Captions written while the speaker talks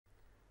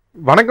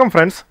வணக்கம்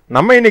ஃப்ரெண்ட்ஸ்,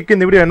 நம்ம இன்னைக்கு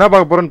இந்த வீடியோ என்ன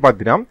பார்க்க போறோம்னு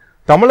பார்த்தீங்கன்னா,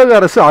 தமிழக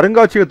அரசு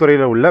அருங்காட்சியக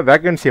துறையில் உள்ள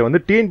வேகன்சியை வந்து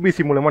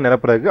டிஎன்பிசி மூலமா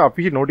நிரப்புறதுக்கு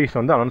அஃபிஷியல் நோட்டீஸ்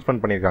வந்து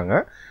அனௌன்ஸ்மெண்ட் பண்ணியிருக்காங்க.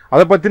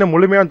 அதை பற்றின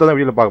முழுமையான தகவல்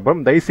வீடியோவில் பார்க்க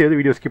போகிறோம். தயவுசெய்து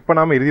வீடியோ ஸ்கிப்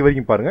பண்ணாமல் இறுதி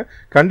வரைக்கும் பாருங்க,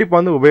 கண்டிப்பாக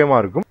வந்து உபயோகமாக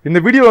இருக்கும். இந்த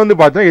வீடியோ வந்து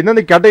பார்த்தீங்கன்னா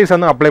எந்தெந்த கேட்டகரிஸ்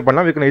வந்து அப்ளை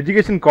பண்ணலாம், இதுக்கான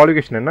எஜுகேஷன்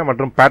குவாலிஃபிகேஷன் என்ன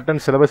மற்றும்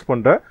பேட்டர்ன் சிலபஸ்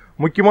போன்ற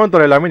முக்கியமான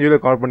துறை எல்லாமே இந்த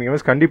வீடியோ கவர் பண்ணிங்க.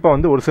 கண்டிப்பாக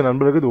வந்து ஒரு சில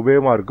நண்பர்களுக்கு இது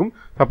உபயோகமாக இருக்கும்.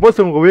 சப்போஸ்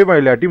உங்களுக்கு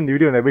உபயோகமாக இல்லாட்டி இந்த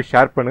வீடியோ நிறைய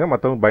ஷேர் பண்ணுங்க,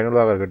 மற்றவங்க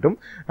பயனுள்ளதாக இருக்கட்டும்.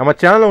 நம்ம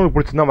சேனல் உங்களுக்கு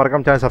பிடிச்சிருந்தா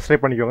மறக்காம சேனல்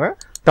சப்ஸ்கிரைப் பண்ணிக்கோங்க.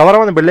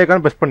 தவறாம அந்த பெல்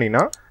ஐகானை பிரஸ்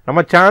பண்ணீங்கன்னா நம்ம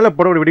சேனலில்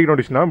போட ஒரு வீடியோ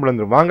நோட்டிஃபிகேஷன்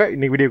விழுந்துரும். வாங்க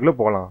இன்னைக்கு வீடியோக்குள்ளே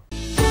போகலாம்.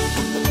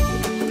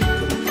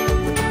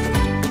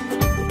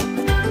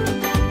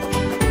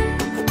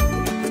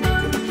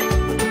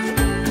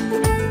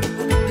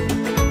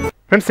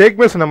 ஃப்ரெண்ட்ஸ்,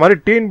 ஏற்கனவே சொன்ன மாதிரி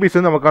டிஎன்பிசி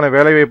வந்து நமக்கான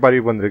வேலைவாய்ப்பு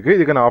அறிவிப்பு வந்திருக்கு.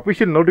 இதுக்கான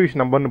அஃபிஷியல்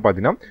நோட்டிஃபிகேஷன் நம்பர்னு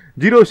பார்த்தீங்கன்னா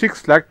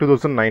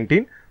 06/2019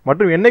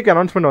 மற்றும் என்னைக்கு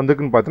அனௌன்ஸ்மெண்ட்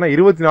வந்திருக்குன்னு பார்த்தீங்கன்னா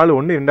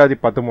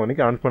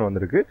 24/1/2019 அனௌன்ஸ்மெண்ட்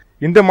வந்திருக்கு.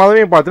 இந்த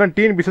மாதமே பார்த்தீங்கன்னா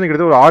டிஎன்பிசி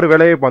கிட்ட ஒரு 6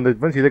 வேலைவாய்ப்பு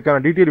வந்துருக்கு. ஃப்ரெண்ட்ஸ்,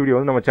 இதுக்கான டீட்டெயில் வீடியோ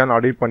வந்து நம்ம சேனல்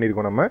அப்டேட்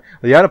பண்ணியிருக்கோம். நம்ம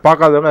அது யாரும்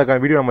பார்க்காதவங்க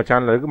அதுக்கான வீடியோ நம்ம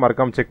சேனலில் இருக்கு,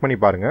 மறக்காம செக் பண்ணி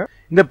பாருங்க.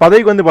 இந்த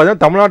பதவிக்கு வந்து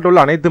பார்த்தீங்கன்னா தமிழ்நாட்டில்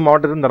உள்ள அனைத்து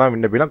மாவட்டத்திலும் தரம்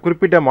விண்ணப்பிக்கலாம்.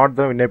 குறிப்பிட்ட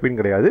மாவட்டம்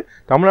விண்ணப்பின்னு கிடையாது,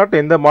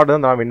 தமிழ்நாட்டில் எந்த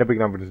மாவட்டம் தரம்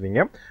விண்ணப்பிக்கலாம்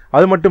அப்படின்னு.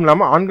 அது மட்டும்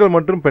இல்லாமல் ஆண்கள்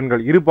மற்றும்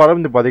பெண்கள்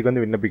இருபாலும் இந்த பதவிக்கு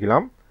வந்து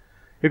விண்ணப்பிக்கலாம்.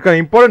 இதுக்கான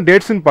இம்பார்ட்டன்ட்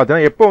டேட்ஸ்ன்னு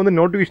பார்த்தீங்கன்னா எப்போ வந்து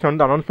நோட்டிஃபிகேஷன்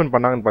வந்து அனௌன்ஸ்மெண்ட்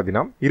பண்ணாங்கன்னு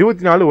பார்த்தீங்கன்னா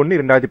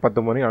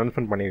 24/1/2019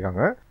 அனௌன்ஸ்மெண்ட்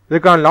பண்ணியிருக்காங்க.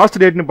 இதுக்கான லாஸ்ட்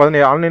டேட்னு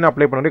பார்த்தீங்கன்னா ஆன்லைன்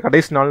அப்ளை பண்ண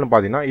கடைசி நாள்னு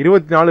பார்த்தீங்கன்னா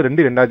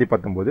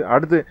 24/2/2019.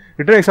 அடுத்து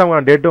ரிட்டன்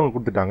எக்ஸாமுக்கான டேட்டும் அவங்க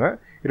கொடுத்துட்டாங்க.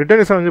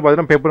 ரிட்டன் எக்ஸாம் வந்து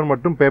பார்த்தீங்கன்னா பேப்பர் 1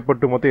 மற்றும் பேப்பர்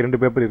 2 மொத்தம் 2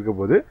 பேப்பர் இருக்க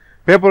போது.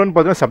 பேப்பர் 1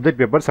 பார்த்தீங்கன்னா சப்ஜெக்ட்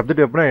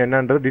பேப்பர்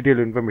என்னன்றது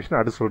டீட்டெயில் இன்ஃபர்மேஷன்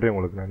அடுத்து சொல்கிறேன்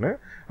உங்களுக்கு நான்.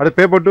 அடுத்து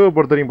பேப்பர் 2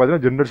 பொறுத்த வரைக்கும்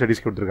பார்த்தீங்கன்னா ஜென்ரல்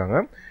ஸ்டடீஸ்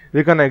கொடுத்துருக்காங்க.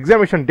 இதுக்கான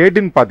எக்ஸாமினேஷன்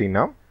டேட்டுன்னு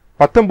பார்த்தீங்கன்னா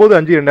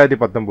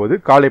 19/5/2019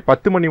 காலை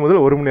 10 மணி முதல்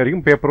 1 மணி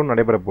வரைக்கும் பேப்பர் 1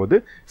 நடைபெற போகுது.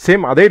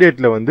 சேம் அதே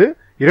டேட்டில் வந்து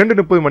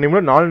 2:30 மணி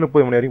முதல்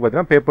 4:30 மணி வரைக்கும்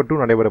பார்த்தீங்கன்னா பேப்பர்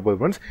 2 நடைபெற போகுது.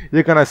 ஃப்ரெண்ட்ஸ்,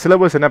 இதுக்கான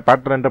சிலபஸ் என்ன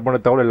பேட்டர்ன் என்ற போன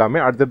தகவல்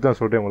எல்லாமே அடுத்தடுத்து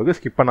நான் சொல்கிறேன் உங்களுக்கு,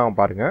 ஸ்கிப் பண்ணாமல்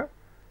பாருங்க.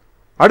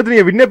 அடுத்து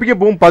நீங்கள் விண்ணப்பிக்க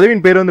போகும்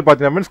பதவியின் பேர் வந்து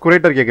பார்த்தீங்கன்னா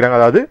குரேட்டர் கேட்குறாங்க.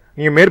 அதாவது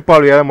நீங்கள்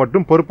மேற்பார்வையாளர்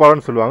மற்றும்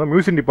பொறுப்பாளர்னு சொல்லுவாங்க.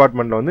 மியூசியம்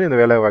டிபார்ட்மெண்ட்டில் வந்து இந்த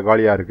வேலை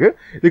காலியாக இருக்குது.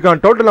 இதுக்கான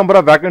டோட்டல் நம்பர்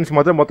ஆஃப் வேகன்சி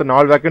மொத்தம்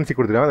 4 வேகன்சி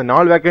கொடுத்துருக்காங்க. அந்த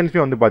 4 வேகன்சி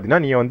வந்து பார்த்தீங்கன்னா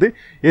நீங்கள் வந்து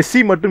எஸ்சி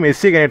மற்றும்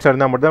எஸ்சி கேண்டிடேட்ஸாக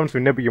இருந்தால் மட்டும் தான்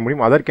விண்ணப்பிக்க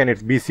முடியும். Other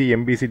candidates PC,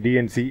 MBC,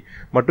 DNC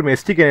மற்றும்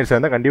எஸ்டி கேண்டிடேட்ஸாக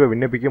இருந்தால் கண்டிப்பாக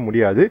விண்ணப்பிக்க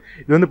முடியாது.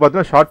 இது வந்து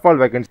பார்த்தீங்கன்னா ஷார்ட் ஃபால்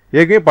வேகன்சி.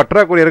 ஏற்கனவே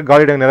பற்றாக்குறையாக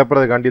காலியிடம்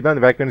நிரப்புறதுக்காண்டி தான்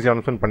இந்த வேகன்சி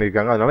அனௌன்ஸ்மெண்ட்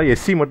பண்ணியிருக்காங்க. அதனால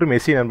எஸ்சி மற்றும்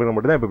எஸ்சி நண்பர்கள்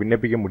மட்டும் தான் இப்போ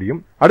விண்ணப்பிக்க முடியும்.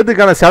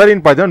 அடுத்துக்கான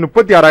சேலரின்னு பார்த்தீங்கன்னா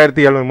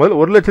 36,700 முதல்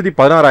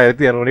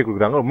 1,16,200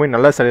 கொடுக்குறாங்க. ரொம்ப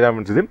நல்ல சேலரி.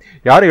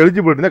 யாரும்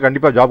எலிஜிபிள் இருந்தால்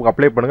கண்டிப்பாக ஜாப்க்கு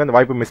அப்ளை பண்ணுங்க. அந்த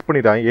வாய்ப்பை மிஸ்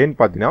பண்ணிடுறாங்க. ஏன்னு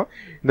பார்த்தீங்கன்னா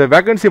இந்த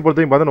வேகன்சியை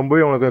பொறுத்தவரைக்கும் பார்த்தா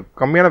ரொம்பவே உங்களுக்கு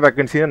கம்மியான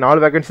வேகன்சி, 4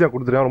 வேகன்சி தான்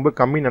கொடுத்துருக்காங்க. ரொம்ப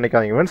கம்மி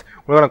நினைக்காதீங்க ஃப்ரெண்ட்ஸ்.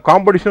 உங்களுக்கான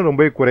காம்படிஷன்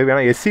ரொம்பவே குறைவு.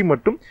 ஏன்னா எஸ்சி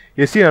மற்றும்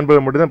எஸ்சி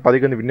நண்பர்கள் மட்டும் தான்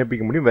பதவிக்கு வந்து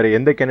விண்ணப்பிக்க முடியும், வேற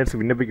எந்த கேண்டிடேட்ஸ்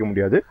விண்ணப்பிக்க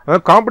முடியாது.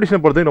 அதனால்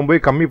காம்படிஷன் பொறுத்தவரைக்கும் ரொம்பவே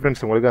கம்மி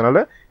ஃப்ரெண்ட்ஸ் உங்களுக்கு. அதனால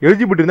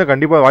எலிஜிபிலிட்டி இருந்தால்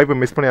கண்டிப்பாக வாய்ப்பை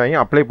மிஸ்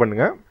பண்ணிடாதீங்க, அப்ளை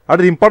பண்ணுங்க.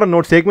 அடுத்து இம்பார்ட்டன்ட்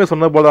நோட்ஸ் ஏற்கனவே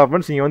சொன்ன போல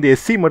ஃப்ரெண்ட்ஸ், நீங்கள் வந்து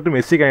எஸ்சி மற்றும்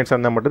எஸ்சி கேண்டிடேட்ஸ்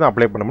இருந்தால் மட்டும் தான்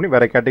அப்ளை பண்ண முடியும்,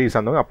 வேற கேட்டகரிஸ்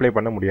இருந்தவங்க அப்ளை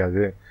பண்ண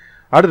முடியாது.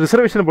 அடுத்து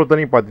ரிசர்வேஷன்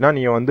பொறுத்தவரைக்கும் பார்த்தீங்கன்னா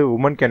நீங்கள் வந்து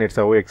உமன்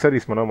கேண்டிடேட்ஸாவோ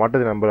எக்ஸர்வீஸ் பண்ணோ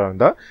மாற்று நம்பராக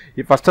இருந்தால்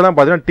ஃபஸ்ட்டெல்லாம்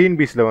பார்த்தீங்கன்னா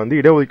டிஎன்பிசியில் வந்து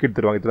இடஒதுக்கீடு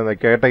தருவாங்க. இதில் அந்த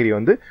கேட்டகரி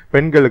வந்து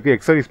பெண்களுக்கு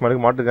எக்ஸர்வீஸ்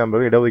பண்ணுக்கு மாற்று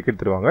நம்பருக்கு இடஒதுக்கீடு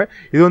தருவாங்க.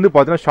 இது வந்து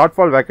பார்த்தீங்கன்னா ஷார்ட்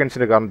ஃபால் வேகன்சி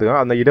காரணத்துக்காக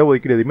அந்த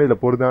இடஒதுக்கீடு எதுவுமே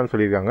இதில் பொருந்தான்னு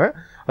சொல்லியிருக்காங்க.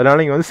 அதனால்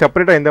நீங்கள் வந்து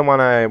செப்பரேட்டாக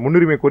எந்தமான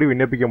முன்னுரிமை கோரி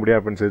விண்ணப்பிக்க முடியாது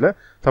அப்படின்னு சொல்லி.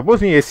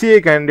 சப்போஸ் நீங்கள் எஸ்சிஏ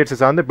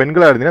கேண்டிடேட்ஸ் சார்ந்த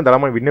பெண்களாக இருந்தீங்கன்னா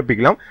தரமான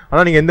விண்ணப்பிக்கலாம்.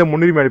 ஆனால் நீங்கள் எந்த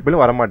முன்னுரிமை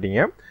அடிப்பிலும் வரமாட்டீங்க.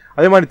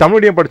 அதே மாதிரி தமிழ்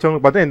மீடியம் படித்தவங்க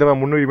பார்த்தா எந்த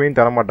முன்னுரிமையும்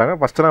தர மாட்டாங்க.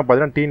 ஃபஸ்ட்டெல்லாம்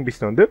பார்த்தீங்கன்னா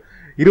டிஎன்பிசி வந்து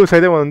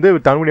 20% வந்து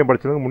தமிழ் மீடியம்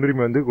படித்தவங்க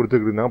முன்னுரிமை வந்து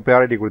கொடுத்துருந்தாங்க,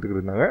 ப்ரையாரிட்டி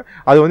கொடுத்துருந்தாங்க.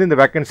 அது வந்து இந்த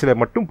வேகன்சியில்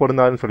மட்டும்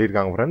பொருந்தாதுன்னு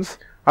சொல்லியிருக்காங்க ஃப்ரெண்ட்ஸ்.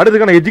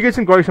 அடுத்துக்கான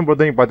எஜுகேஷன் குவாலிஃபிகேஷன்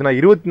பொறுத்தவரைக்கும் பார்த்தீங்கன்னா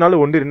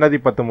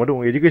 24/1/2019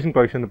 உங்கள் எஜுகேஷன்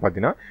குவாலிஃபிகேஷன் வந்து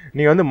பார்த்தீங்கன்னா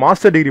நீங்கள் வந்து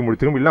மாஸ்டர் டிகிரி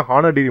முடிச்சிருக்கும், இல்லை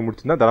ஹானர் டிகிரி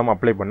முடிச்சிருந்தா தரமாக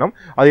அப்ளை பண்ணலாம்.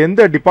 அது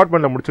எந்த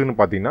டிபார்ட்மெண்ட்டில்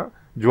முடிச்சிருக்குன்னு பார்த்தீங்கன்னா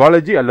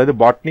ஜுவாலஜி அல்லது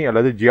பாட்னி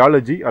அல்லது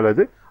ஜியாலஜி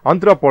அல்லது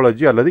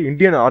ஆந்த்ரோபாலஜி அல்லது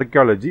இந்தியன்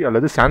ஆர்கியாலஜி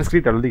அல்லது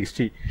சான்ஸ்கிரிட் அல்லது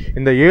ஹிஸ்ட்ரி,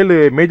 இந்த 7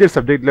 மேஜர்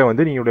சப்ஜெக்ட்டில்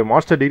வந்து நீங்களுடைய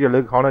மாஸ்டர் டிகிரி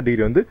அல்லது ஹானர்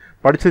டிகிரி வந்து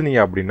படிச்சிருந்தீங்க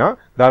அப்படின்னா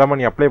தாராளமாக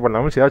நீ அப்ளை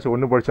பண்ணாமல் ஏதாச்சும்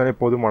ஒன்று படித்தாலே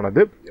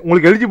போதுமானது.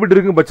 உங்களுக்கு எலிஜிபிலிட்டி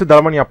இருக்கும் பட்சம்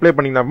தாராளமாக நீ அப்ளை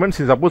பண்ணிக்கலாம்.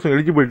 சப்போஸ் உங்களுக்கு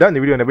எலிஜிபிலிட்டா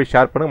இந்த வீடியோ நிறைய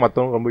ஷேர் பண்ணுங்க,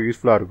 மற்றவங்க ரொம்ப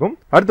யூஸ்ஃபுல்லாக இருக்கும்.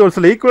 அடுத்த ஒரு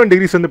சில ஈக்குவலன்ட்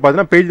டிகிரிஸ் வந்து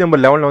பார்த்தீங்கன்னா பேஜ்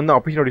நம்பர் 11 வந்து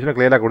அஃபிஷியல் நோட்டிஃபிகேஷன்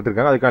கிளியராக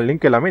கொடுத்துருக்காங்க. அதுக்கான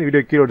லிங்க் எல்லாமே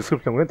வீடியோ கீழே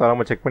டிஸ்கிரிப்ஷன்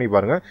தாராளமாக செக் பண்ணி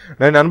பாருங்க.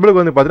 நிறைய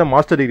நண்பர்களுக்கு வந்து பார்த்தீங்கன்னா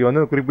மாஸ்டர் டிகிரி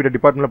வந்து குறிப்பிட்ட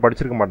டிபார்ட்மெண்ட்டில்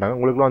படிச்சிருக்க மாட்டாங்க.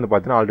 உங்களுக்கு வந்து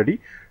பார்த்தீங்கன்னா ஆல்ரெடி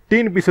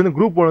டிஎன்பிசி வந்து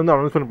குரூப் 1 வந்து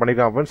அனௌன்ஸ்மெண்ட்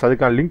பண்ணிருக்காங்க ஃப்ரெண்ட்ஸ்.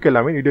 அதுக்கான லிங்க்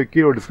எல்லாமே வீடியோ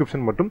கீழே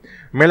டிஸ்கிரிப்ஷன் மற்றும்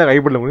மேலே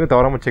கைப்படல உங்களுக்கு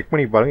தவறாமல் செக்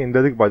பண்ணி பாருங்க. இந்த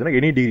இதுக்கு பார்த்தீங்கன்னா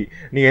எனி டிகிரி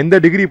நீங்கள் எந்த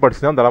டிகிரி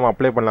படிச்சுதான் தரமாக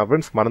அப்ளை பண்ணலாம்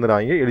ஃப்ரெண்ட்ஸ்.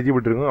 மறந்துடாங்க,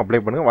 எலிஜிபிலிட்டி இருக்கும் அப்ளை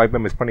பண்ணுங்க,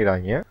 வாய்ப்பை மிஸ்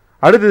பண்ணிடாங்க.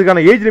 அடுத்து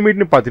இதுக்கான ஏஜ்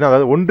லிமிட்னு பார்த்தீங்கன்னா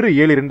அதாவது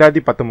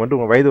 1/7/2019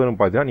 உங்கள் வயது வரும்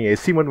பார்த்தீங்கன்னா நீங்கள்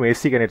எஸ்சி மற்றும்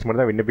எஸ்சி கேண்டிடேட்ஸ்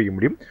மட்டும் தான் விண்ணப்பிக்க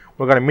முடியும்.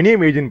 உங்களுக்கான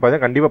மினிமம் ஏஜ்னு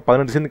பார்த்தீங்கன்னா கண்டிப்பாக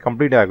 18 வயசு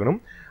கம்ப்ளீட்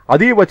ஆகணும்.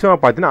 அதிகபட்சமாக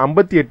பார்த்தீங்கன்னா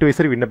 58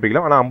 வயசு வரை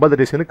விண்ணப்பிக்கலாம். ஆனால்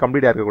 50 வயசு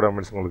கம்ப்ளீட் ஆகக்கூடாது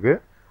ஃப்ரெண்ட்ஸ் உங்களுக்கு.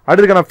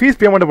 அடுத்துக்கான ஃபீஸ்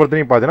பேமெண்ட்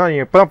பொறுத்தவரைக்கும் பார்த்தீங்கன்னா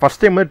நீங்கள் இப்போ தான்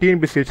ஃபஸ்ட் டைம் வந்து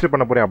டிஎன்பிசி ரெஜிஸ்டர்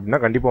பண்ண போகிறேன் அப்படின்னா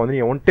கண்டிப்பாக வந்து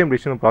நீங்கள் 1 டைம்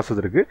ரெஜிஸ்ட்ரேஷன் ப்ராசஸ்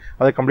இருக்குது,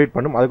 அதை கம்ப்ளீட்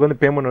பண்ணும். அதுக்கு வந்து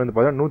பேமெண்ட் வந்து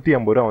பார்த்தீங்கன்னா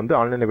 150 ரூபா வந்து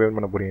ஆன்லைனில் பேமெண்ட்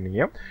பண்ண போகிறீங்க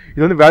நீங்கள்.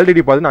 இது வந்து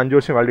வேலிடிட்டி பார்த்தீங்கன்னா 5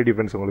 வருஷம் வேலிடிட்டி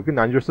ஃப்ரெண்ட்ஸ் உங்களுக்கு.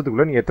 இந்த 5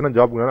 வருஷத்துக்குள்ளே நீங்கள் எத்தனை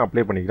ஜாப்க்கு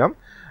அப்ளை பண்ணிக்கலாம்.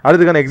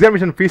 அதுக்கான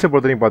எக்ஸாமினேஷன் ஃபீஸை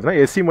பொறுத்தவரைக்கும்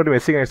பார்த்தீங்கன்னா எஸ்சி மற்றும்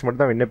எஸ்சி கேண்டிடேட்ஸ்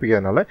மட்டும் தான்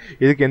விண்ணப்பிக்கிறதுனால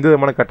இதுக்கு எந்த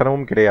விதமான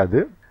கட்டணமும் கிடையாது.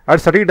 அது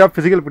சர்டிஃபிகேட் ஆஃப்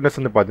ஃபிசிக்கல் ஃபிட்னஸ்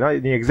வந்து பார்த்தீங்கன்னா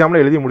நீங்கள்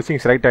எக்ஸாமில் எழுதி முடிச்சு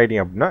நீங்கள் செலக்ட்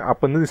ஆகிட்டீங்க அப்படின்னா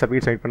அப்போ வந்து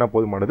சர்டிஃபிகேட் சப்மிட் பண்ணால்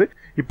போதுமானது.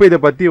 இப்போ இதை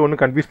பற்றி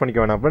ஒன்றும் கன்ஃபியூஸ் பண்ணிக்க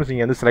வேணாம் ஃப்ரெண்ட்ஸ்.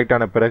 நீங்கள் வந்து செலக்ட்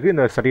ஆன பிறகு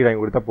இந்த சர்டிஃபிகேட்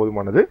வாங்கி கொடுத்தா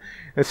போதுமானது.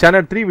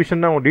 ஸ்டாண்டர்ட் 3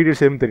 விஷயம் தான் உங்கள்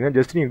டீட்டெயில்ஸ் எதுவும் தெரியும்,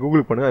 ஜஸ்ட் நீங்கள்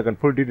கூகுள் பண்ணுங்கள்,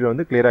 அதுக்கு ஃபுல் டீட்டெயில்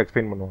வந்து கிளியராக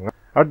எக்ஸ்பிளைன் பண்ணுவாங்க.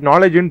 அடுத்து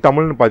நாலேஜ் இன்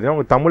தமிழ்னு பார்த்தீங்கன்னா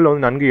உங்கள் தமிழில்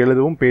வந்து நன்கு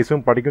எழுதவும்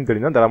பேசவும் படிக்கும்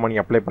தெரியும் தரமாக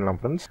நீங்கள் அப்ளை பண்ணலாம்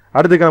ஃப்ரெண்ட்ஸ்.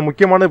 அடுத்துக்கான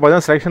முக்கியமானது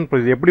பார்த்தீங்கன்னா செலக்ஷன்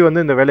ப்ரொசீஜர் எப்படி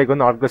வந்து இந்த வேலைக்கு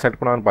வந்து ஆட்கள்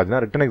செலக்ட் பண்ணான்னு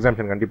பார்த்தீங்கன்னா ரிட்டன்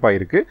எக்ஸாமினேஷன் கண்டிப்பாக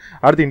இருக்குது.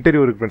 அடுத்து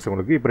இன்டர்வியூ இருக்குது ஃப்ரெண்ட்ஸ்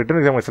உங்களுக்கு. இப்போ ரிட்டன்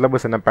எக்ஸாம்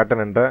சிலபஸ் என்ன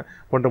பேட்டர்ன் என்ற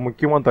போன்ற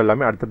முக்கியமான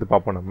எல்லாமே அடுத்தது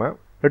பார்ப்போம். நம்ம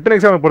ரிட்டன்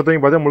எக்ஸாமை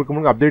பொறுத்தவரைக்கும் பார்த்தா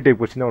முழுக்க அப்டேட்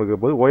டைப் கொஸ்டின் தான்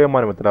உங்களுக்கு போது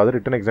OMR மெத்தட், அதாவது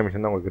ரிட்டன்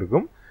எக்ஸாமினேஷன் தான் உங்களுக்கு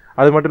இருக்கும்.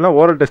 அது மட்டும் இல்லை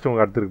ஓரல் டெஸ்ட்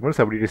உங்களுக்கு அடுத்து இருக்கும்.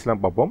 சப்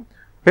டீட்டெயில்ஸ்லாம் பார்ப்போம்.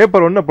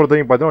 பேப்பர் 1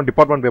 பொறுத்தவரைக்கும் பார்த்தீங்கன்னா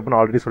டிபார்ட்மெண்ட் பேப்பர்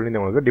ஆல்ரெடி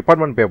சொல்லியிருந்தேன் உங்களுக்கு.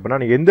 டிபார்ட்மெண்ட் பேப்பர்னா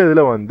நீங்கள் எந்த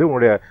இதில் வந்து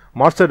உங்களுடைய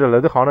மாஸ்டர்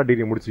அல்லது ஹானர்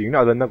டிகிரி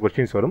முடிச்சிங்கன்னா அது வந்து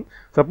கொஸ்டின்ஸ் வரும்.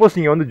 சப்போஸ்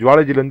நீங்கள் வந்து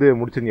ஜுவாலஜிலேருந்து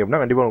முடிச்சிருந்தீங்க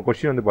அப்படின்னா கண்டிப்பாக உங்கள்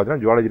கொஸ்டின் வந்து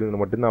பார்த்தீங்கன்னா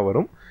ஜுவாலஜிலேருந்து மட்டும்தான்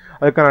வரும்.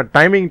 அதுக்கான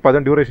டைமிங்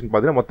பார்த்தீங்கன்னா டியூரேஷன்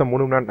பார்த்தீங்கன்னா மொத்தம்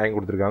 3 மணி நேரம் டைம்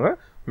கொடுத்துருக்காங்க.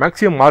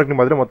 மேக்ஸிமம் மார்க்னு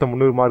பார்த்தீங்கன்னா மொத்தம்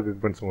 300 மார்க்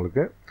இருக்கு ஃப்ரெண்ட்ஸ்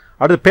உங்களுக்கு.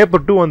 அடுத்து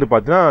பேப்பர் 2 வந்து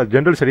பார்த்தீங்கன்னா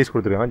ஜென்ரல் ஸ்டடீஸ்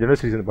கொடுத்துருக்காங்க. ஜென்ரல்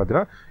ஸ்டடீஸ் வந்து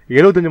பார்த்தீங்கன்னா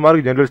 75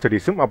 மார்க் ஜென்ரல்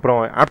ஸ்டடீஸும் அப்புறம்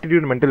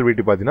ஆப்டிடியூட் மென்டல்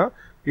எபிலிட்டி பார்த்தீங்கன்னா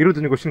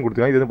 25 கொஸ்டின்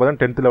கொடுத்துருக்காங்க. இது வந்து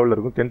பார்த்தீங்கன்னா 10th லெவலில்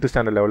இருக்கும், 10th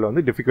ஸ்டாண்டர்ட் லெவலில்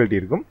வந்து டிஃபிகல்ட்டி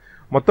இருக்கும்.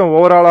 மொத்தம்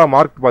ஓவராலாக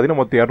மார்க் பார்த்தீங்கன்னா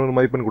மொத்தம் 200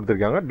 மதிப்பெண்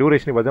கொடுத்துருக்காங்க.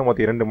 டியூரேஷன் பார்த்தீங்கன்னா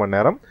மொத்தம் 2 மணி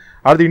நேரம்.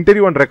 அடுத்து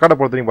இன்டர்வியூ அண்ட் ரெக்கார்டை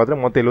பொறுத்தவரைக்கும்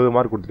பார்த்தீங்கன்னா மொத்தம் 70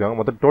 மார்க் கொடுத்துருக்காங்க.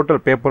 மொத்தம்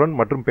டோட்டல் பேப்பர் 1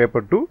 மற்றும்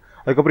பேப்பர் 2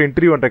 அதுக்கப்புறம்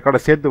இன்டர்வியூ அண்ட்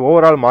ரெக்கார்டை சேர்த்து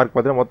ஓவரால் மார்க்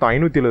பார்த்தீங்கன்னா மொத்தம்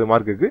 570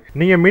 மார்க் இருக்குது.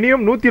 நீங்கள்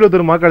மினிமம்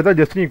 171 மார்க் எடுத்தால்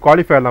ஜஸ்ட் நீங்கள்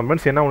குவாலிஃபை ஆகலாம்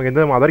ஃப்ரெண்ட்ஸ். ஏன்னா உங்களுக்கு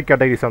எந்த அதர்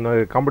கேட்டகரிஸ் அந்த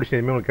காம்படிஷன்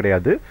எதுவுமே உங்களுக்கு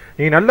கிடையாது.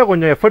 நீங்கள் நல்லா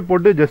கொஞ்சம் எஃபர்ட்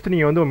போட்டு ஜஸ்ட்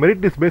நீங்கள் வந்து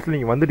மெரிட் லிஸ்ட் பேஸில்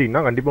நீங்கள்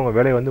வந்துட்டீங்கன்னா கண்டிப்பாக உங்கள்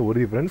வேலையை வந்து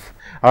உறுதி ஃப்ரெண்ட்ஸ்.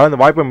 அதாவது அந்த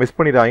வாய்ப்பை மிஸ்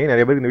பண்ணிடாங்க.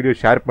 நிறைய பேருக்கு இந்த வீடியோ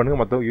ஷேர்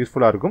பண்ணுங்கள், மொத்தம்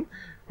யூஸ்ஃபுல்லாக இருக்கும்.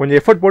 கொஞ்சம்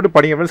எஃபர்ட் போட்டு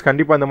படிங்க ஃப்ரெண்ட்ஸ்.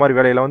 கண்டிப்பாக இந்த மாதிரி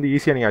வேலையெல்லாம் வந்து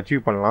ஈஸியாக நீங்கள்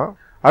அச்சீவ் பண்ணலாம்.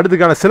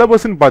 அடுத்துக்கான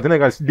சிலபஸ்ன்னு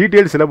பார்த்தீங்கன்னா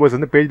டீடைல் சிலபஸ்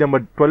வந்து பேஜ்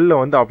நம்பர்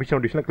 12 வந்து அஃபிஷியல்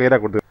நோட்டிஃபிகேஷன்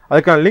கிளியராக கொடுத்து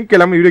அதுக்கான லிங்க்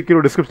எல்லாமே வீடியோ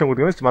கீழே டிஸ்கிரிப்ஷன்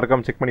கொடுத்துருங்க,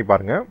 மறக்காம செக் பண்ணி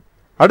பாருங்க.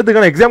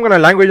 அடுத்துக்கான எக்ஸாம்க்கான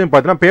லாங்குவேஜ்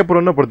பார்த்தீங்கன்னா பேப்பர்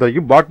 1 பொறுத்த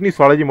வரைக்கும் பாட்னி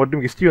சுவாலஜி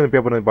மற்றும் ஹிஸ்ட்ரி வந்து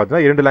பேப்பர் வந்து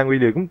பார்த்தீங்கன்னா 2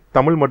 லாங்குவேஜ் இருக்கும்,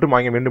 தமிழ் மற்றும்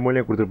ஆங்கிலம் 2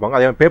 மொழியும் கொடுத்துருப்பாங்க.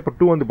 அதே பேப்பர்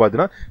 2 வந்து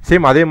பார்த்தீங்கன்னா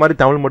சேம் அதே மாதிரி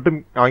தமிழ் மற்றும்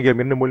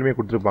ஆங்கிலம் 2 மொழியுமே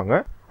கொடுத்துருப்பாங்க.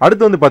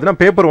 அடுத்து வந்து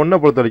பார்த்தீங்கன்னா பேப்பர் 1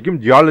 பொறுத்த வரைக்கும்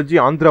ஜியாலஜி,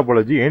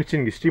 ஆந்த்ரோபாலஜி,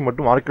 ஏன்ஷியன்ட் ஹிஸ்ட்ரி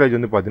மற்றும் ஆர்கியாலஜி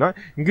வந்து பார்த்தீங்கன்னா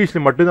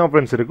இங்கிலீஷில் மட்டும் தான்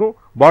ஃப்ரெண்ட்ஸ் இருக்கும்.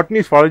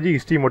 பாட்னி சுவாலஜி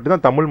ஹிஸ்ட்ரி மட்டும்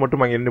தான் தமிழ்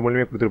மற்றும் ஆங்கிலம் 2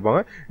 மொழியுமே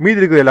கொடுத்துருப்பாங்க. மீதி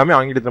இருக்கிறது எல்லாமே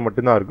ஆங்கிலத்தில்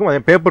மட்டும்தான் இருக்கும்.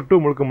 அதே பேப்பர் 2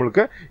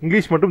 முழுக்க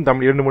இங்கிலீஷ் மற்றும்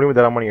தமிழ் 2 மொழியும்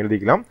தரமாக நீங்கள்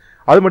எழுதிக்கலாம்.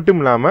 அது மட்டும்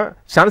இல்லாமல்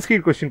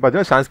சான்ஸ்கிரிட் கொஸ்டின்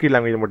பார்த்தீங்கன்னா சான்ஸ்கிரிட்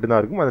லாங்குவேஜ் மட்டும்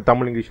தான் இருக்கும், அது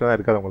தமிழ் இங்கிலீஷில் தான்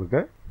இருக்காது உங்களுக்கு.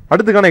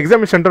 அடுத்துக்கான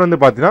எக்ஸாம் சென்டர் வந்து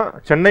பார்த்தீங்கன்னா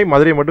சென்னை,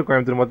 மதுரை மற்றும்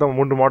கோயம்புத்தூர் மொத்தம்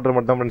 3 மாவட்டம்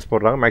மட்டும் ஃப்ரெண்ட்ஸ்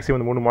போடுறாங்க.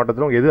 மேக்ஸிமம் 3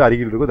 மாவட்டத்திலும் எது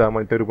அருகில் இருக்கோ அதை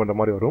மாதிரி தேர்வு பண்ணுற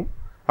மாதிரி வரும்.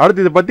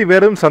 அடுத்து இதை பற்றி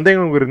வேறு எதுவும்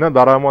சந்தேகம் இருந்தால்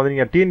தாராளமாக வந்து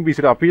நீங்கள்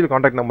TNPSC அஃபிஷியல்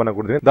கான்டாக்ட் நம்பர்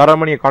கொடுத்துருங்க,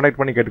 தாராளமாக நீங்கள் கான்டாக்ட்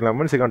பண்ணி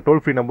கேட்டுக்கலாம். செகண்ட்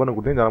டோல் ஃப்ரீ நம்பர்னு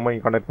கொடுத்து தாராளமாக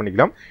நீங்கள் கான்டாக்ட்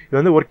பண்ணிக்கலாம். இது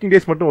வந்து ஒர்க்கிங்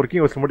டேஸ் மட்டும்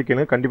ஒர்க்கிங் ஹவர்ஸ் மட்டும்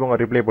கேளுங்க, கண்டிப்பாக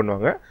அவங்க ரிப்ளை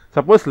பண்ணுவாங்க.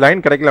 சப்போஸ்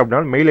லைன் கிடைக்கல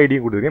அப்படின்னா மெயில்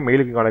ஐடியும் கொடுத்துருங்க,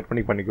 மெயிலுக்கு கான்டாக்ட்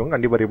பண்ணிக்கோங்க,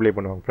 கண்டிப்பாக ரிப்ளை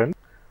பண்ணுவாங்க ஃப்ரெண்ட்ஸ்.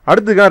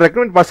 அடுத்துக்கான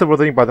ரெக்கமெண்ட் பாஸ்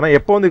பொறுத்தவரைக்கும் பார்த்தீங்கன்னா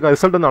எப்போ வந்து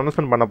ரிசல்ட் வந்து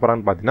அனௌன்ஸ்மெண்ட் பண்ண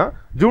போகிறான்னு பார்த்தீங்கன்னா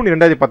ஜூன்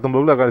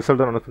 2019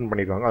 ரிசல்ட் அனௌன்ஸ்மெண்ட்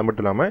பண்ணிருக்காங்க. அது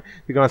மட்டும் இல்லாமல்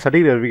இதுக்கான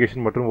சர்டிஃபிகேட்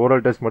வெரிஃபிகேஷன் மற்றும்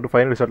ஓரல் டெஸ்ட் மற்றும்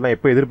ஃபைனல் ரிசல்ட்லாம்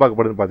எப்போ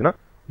எதிர்பார்க்கப்படுதுன்னு பார்த்தீங்கன்னா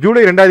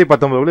ஜூலை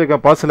 2019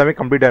 பாஸ் எல்லாமே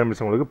கம்ப்ளீட்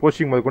ஆகிடுச்சு. உங்களுக்கு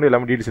போஸ்டிங் முதற்கொண்டு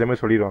எல்லாமே டீட்டெயில்ஸ் எல்லாமே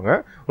சொல்லிடுவாங்க.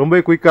 ரொம்ப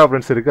குயிக்காக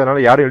ஃப்ரெண்ட்ஸ் இருக்குது,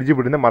 அதனால் யாரும்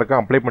எலிஜிபிள் இருந்தால்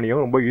மறக்காம அப்ளை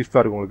பண்ணிக்கோங்க, ரொம்ப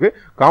யூஸ்ஃபுல்லாக இருக்கும் உங்களுக்கு.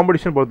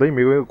 காம்படிஷன் பொறுத்தவரைக்கும்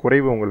மிகவும்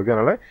குறைவு உங்களுக்கு,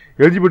 அதனால்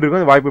எலிஜிபிள் இருக்கும்,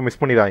 அந்த வாய்ப்பை மிஸ்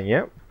பண்ணிடாதீங்க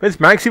ஃப்ரெண்ட்ஸ்.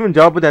 மேக்ஸிமம்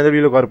ஜாப் பற்றி அந்த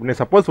வீடியோ கவர் பண்ணி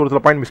சப்போஸ் ஒரு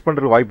சில பாயிண்ட் மிஸ்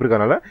பண்ணுறதுக்கு வாய்ப்பு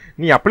இருக்கனால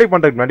நீ அப்ளை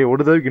பண்ணுறதுக்கு முன்னாடி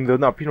ஒரு தடவைக்கு இந்த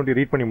வந்து அஃபிஷியல்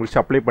ரீட் பண்ணி முடிச்சு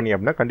அப்ளை பண்ணி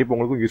அப்படின்னா கண்டிப்பாக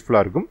உங்களுக்கு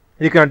யூஸ்ஃபுல்லாக இருக்கும்.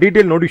 இதுக்கான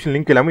டீடைல் நோட்டிஃபிகேஷன்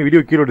லிங்க் எல்லாமே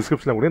வீடியோ கீழே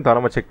டிஸ்கிரிப்ஷனில் கூட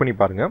தாராளமாக செக் பண்ணி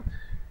பாருங்க.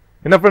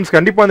 என்ன ஃப்ரெண்ட்ஸ்,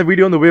 கண்டிப்பாக அந்த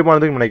வீடியோ வந்து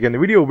உபயோகமானதுன்னு நினைக்கிறேன்.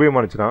 இந்த வீடியோ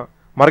உபயோகமானுச்சுன்னா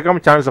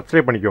மறக்காம சேனல்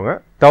சப்ஸ்கிரைப் பண்ணிக்கோங்க.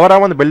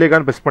 தவறாமல் அந்த பெல்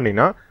ஐகான் பிரஸ்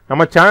பண்ணிங்கன்னா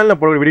நம்ம சேனலில்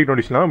போகிற வீடியோ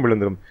நோட்டிஃபிகேஷன்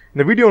விழுந்துடும்.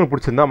 இந்த வீடியோ உங்களுக்கு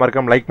பிடிச்சிருந்தா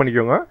மறக்காம லைக்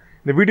பண்ணிக்கோங்க.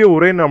 இந்த வீடியோ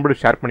ஒரே நம்பர்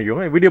ஷேர்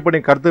பண்ணிக்கோங்க. வீடியோ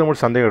பற்றி கருத்து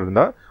மட்டும் சந்தேகம்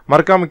இருந்தால்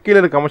மறக்காம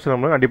கீழே கமெண்ட்ஸ்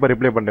கண்டிப்பாக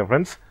ரிப்ளை பண்ணுறேன்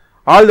friends.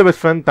 All the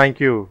best friend,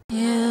 thank you.